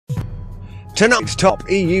Tonight's top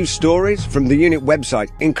EU stories from the ThEUnit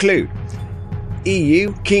website include: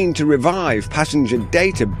 EU keen to revive passenger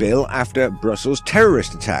data bill after Brussels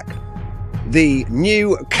terrorist attack, the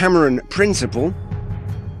new Cameron principle,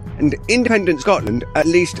 and independent Scotland at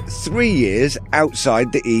least 3 years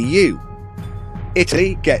outside the EU.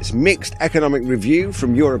 Italy gets mixed economic review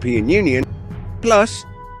from European Union, plus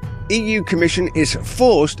EU Commission is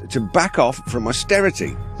forced to back off from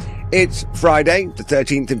austerity. It's Friday, the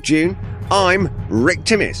 13th of June. I'm Rick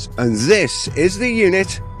Timmis, and this is the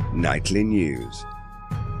ThEUnit Nightly News.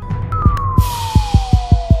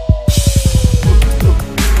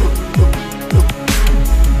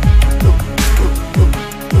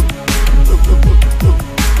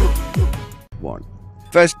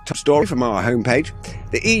 First top story from our homepage.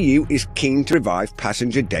 The EU is keen to revive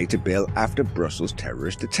passenger data bill after Brussels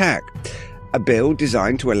terrorist attack. A bill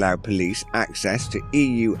designed to allow police access to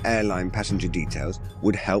EU airline passenger details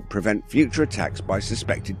would help prevent future attacks by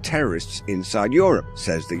suspected terrorists inside Europe,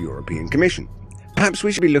 says the European Commission. Perhaps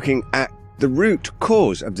we should be looking at the root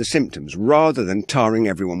cause of the symptoms rather than tarring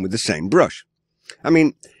everyone with the same brush. I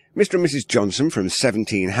mean, Mr. and Mrs. Johnson from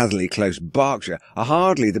 17 Hatherley Close, Berkshire, are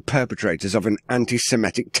hardly the perpetrators of an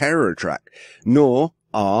anti-Semitic terror attack, nor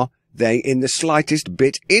are they in the slightest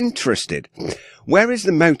bit interested. Where is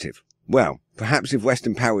the motive? Well, perhaps if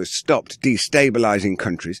Western powers stopped destabilising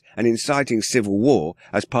countries and inciting civil war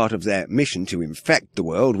as part of their mission to infect the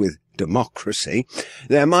world with democracy,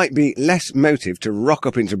 there might be less motive to rock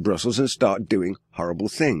up into Brussels and start doing horrible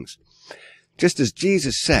things. Just as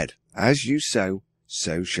Jesus said, "As you sow,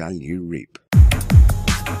 so shall you reap."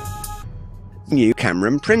 New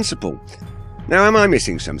Cameron principle. Now, am I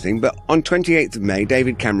missing something? But on 28th of May,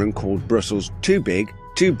 David Cameron called Brussels too big,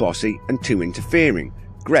 too bossy and too interfering.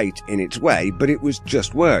 Great in its way, but it was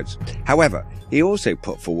just words. However, he also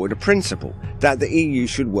put forward a principle that the EU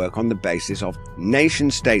should work on the basis of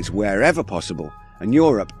nation-states wherever possible and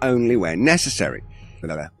Europe only where necessary.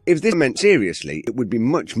 If this meant seriously, it would be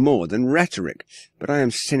much more than rhetoric. But I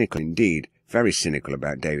am cynical indeed. Very cynical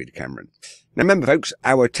about David Cameron. Now remember folks,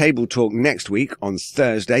 our table talk next week on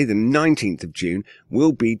Thursday the 19th of June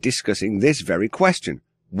will be discussing this very question.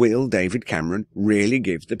 Will David Cameron really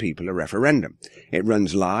give the people a referendum? It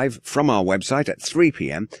runs live from our website at 3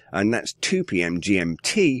 p.m. and that's 2 p.m.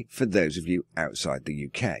 GMT for those of you outside the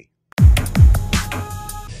UK.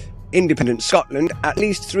 Independent Scotland at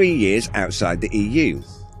least 3 years outside the EU.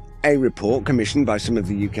 A report commissioned by some of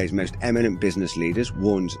the UK's most eminent business leaders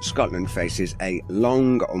warns Scotland faces a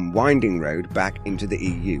long and winding road back into the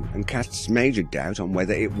EU and casts major doubt on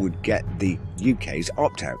whether it would get the UK's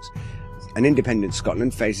opt-outs. An independent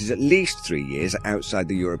Scotland faces at least 3 years outside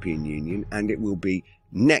the European Union, and it will be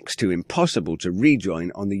next to impossible to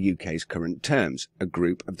rejoin on the UK's current terms, a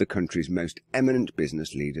group of the country's most eminent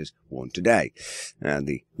business leaders warn today.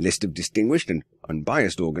 The list of distinguished and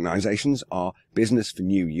unbiased organisations are Business for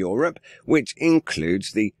New Europe, which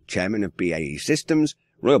includes the chairman of BAE Systems,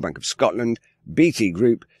 Royal Bank of Scotland, BT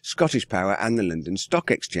Group, Scottish Power and the London Stock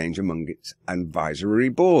Exchange among its advisory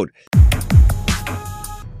board.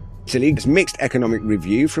 Italy gets mixed economic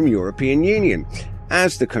review from European Union.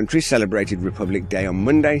 As the country celebrated Republic Day on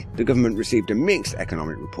Monday, the government received a mixed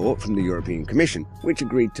economic report from the European Commission, which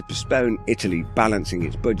agreed to postpone Italy balancing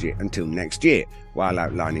its budget until next year, while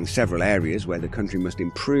outlining several areas where the country must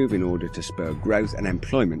improve in order to spur growth and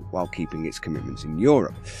employment while keeping its commitments in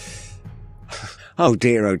Europe. Oh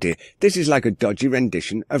dear, this is like a dodgy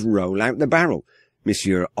rendition of Roll Out the Barrel.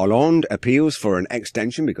 Monsieur Hollande appeals for an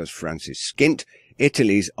extension because France is skint.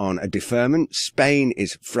 Italy's on a deferment. Spain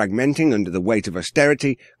is fragmenting under the weight of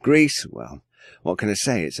austerity. Greece, well, what can I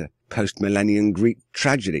say? It's a post-millennium Greek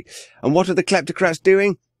tragedy. And what are the kleptocrats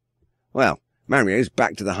doing? Well, Mario's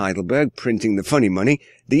back to the Heidelberg printing the funny money.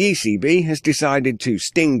 The ECB has decided to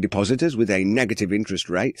sting depositors with a negative interest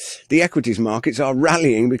rate. The equities markets are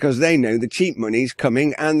rallying because they know the cheap money's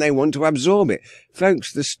coming and they want to absorb it.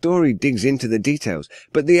 Folks, the story digs into the details,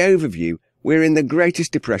 but the overview: we're in the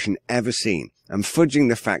greatest depression ever seen, and fudging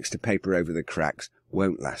the facts to paper over the cracks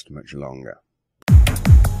won't last much longer.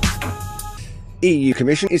 EU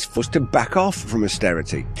Commission is forced to back off from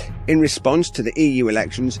austerity. In response to the EU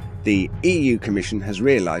elections, the EU Commission has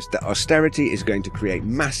realised that austerity is going to create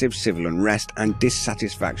massive civil unrest and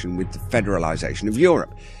dissatisfaction with the federalisation of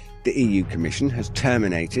Europe. The EU Commission has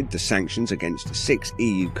terminated the sanctions against 6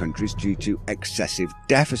 EU countries due to excessive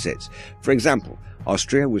deficits. For example,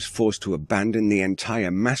 Austria was forced to abandon the entire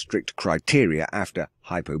Maastricht criteria after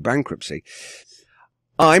hypo-bankruptcy.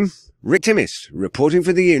 I'm Rick Timmis, reporting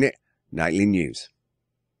for the ThEUnit Nightly News.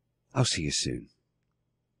 I'll see you soon.